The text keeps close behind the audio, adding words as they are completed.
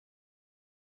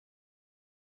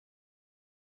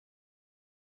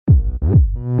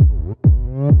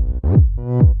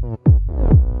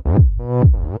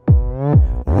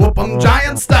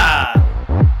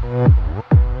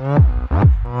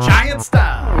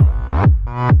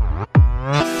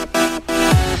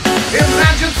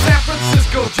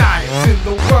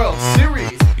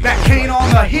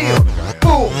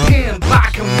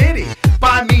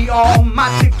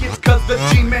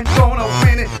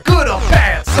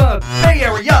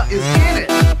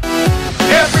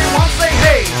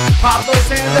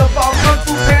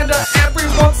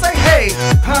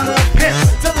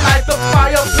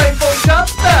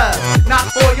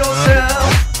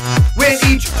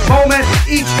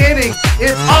inning,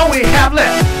 it's all we have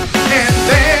left. And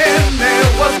then there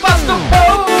was Buster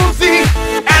Posey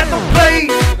at the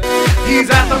plate. He's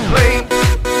at the plate.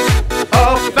 A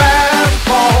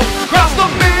fastball across the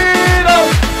middle,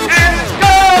 and it's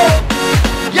gone.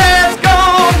 Yeah, it's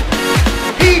gone.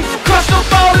 He crushed the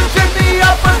ball and took the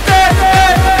upper deck.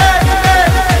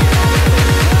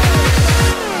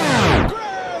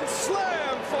 Grand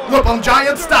slam for Whoop 'em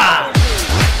Giant style.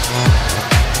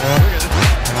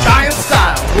 Giant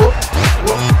style. Whoop,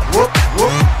 whoop, whoop,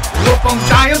 whoop. Whoop 'em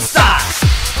Giant style.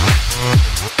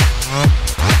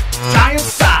 Giant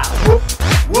style. Whoop,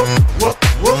 whoop, whoop,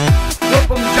 whoop.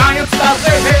 Whoop 'em Giant style.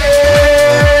 Say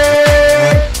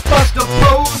hey, Buster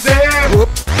Posey.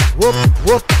 Whoop, whoop,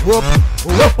 whoop, whoop.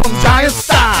 Whoop 'em Giant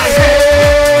style.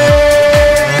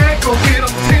 Hey, go get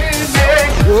 'em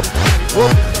Timmy. Whoop,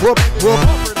 whoop, whoop, whoop.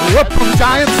 Whoop 'em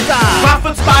Giant style.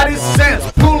 Prophet Spidey sense,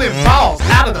 pulling balls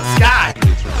out of the sky.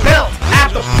 Belt at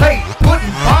the plate,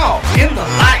 putting balls in the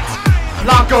lights.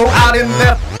 Blanco out in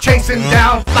left, chasing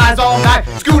down flies all night.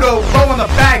 Scudo blowing the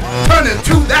bag, turning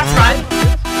two, that's right.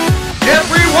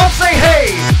 Everyone say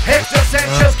hey, Hector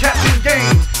Sanchez catching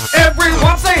games.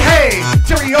 Everyone say hey,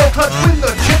 Terry O'Clutch win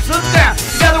the chips are down.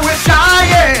 Together with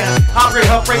Cheyenne, Aubrey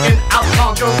Huff breaking out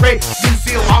Conjo Ray.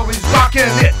 Lucille always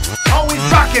rocking it, always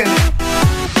rocking it.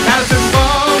 Madison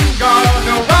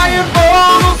Bumgarner, Ryan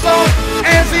Vogelsong,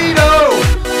 and Zito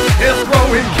is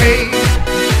throwing K's.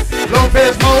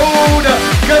 Lopez Moda,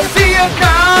 Garcia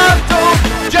Canto,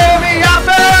 Jeremy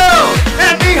Appel,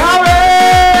 and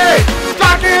Mihare,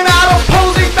 striking out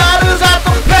opposing batters at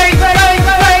the plate.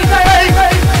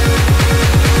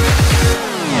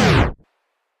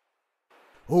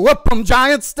 Whoop 'em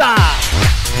Giant style.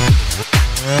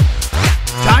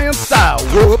 Giant style.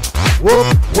 Whoop, whoop,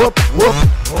 whoop, whoop.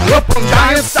 Whoop 'em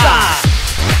Giant style.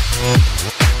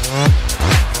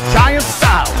 Giant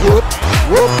style. Whoop,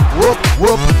 whoop, whoop,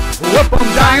 whoop. Whoop 'em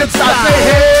Giant style. Say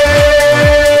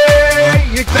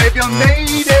hey, Xavier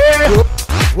made it. Whoop,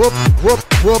 whoop, whoop,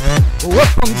 whoop. Whoop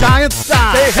 'em Giant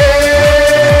style. Say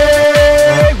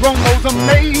hey, Romo's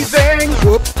amazing.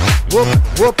 Whoop, whoop,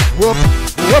 whoop, whoop.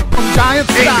 Whoop 'em Giant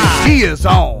style. He is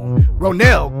on.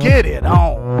 Ronell, get it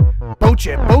on.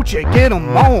 Boche, get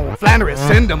 'em on. Flannery,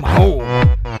 send 'em home.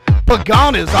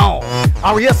 Pagan is on.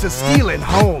 Arias is stealing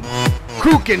home.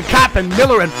 Crook and Coppin,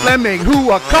 Miller and Fleming, who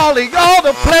are calling all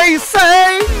the plays,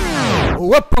 say,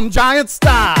 whoop 'em Giant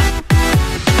style.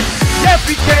 Yes,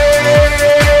 we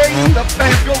can. The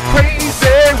fans go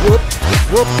crazy. Whoop,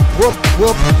 whoop, whoop,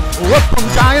 whoop. Whoop 'em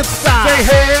Giant style. Say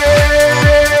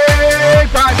hey,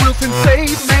 Brian Wilson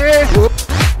save me. Whoop,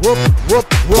 whoop, whoop,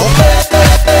 whoop.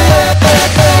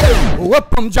 Whoop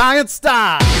 'em Giant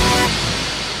style.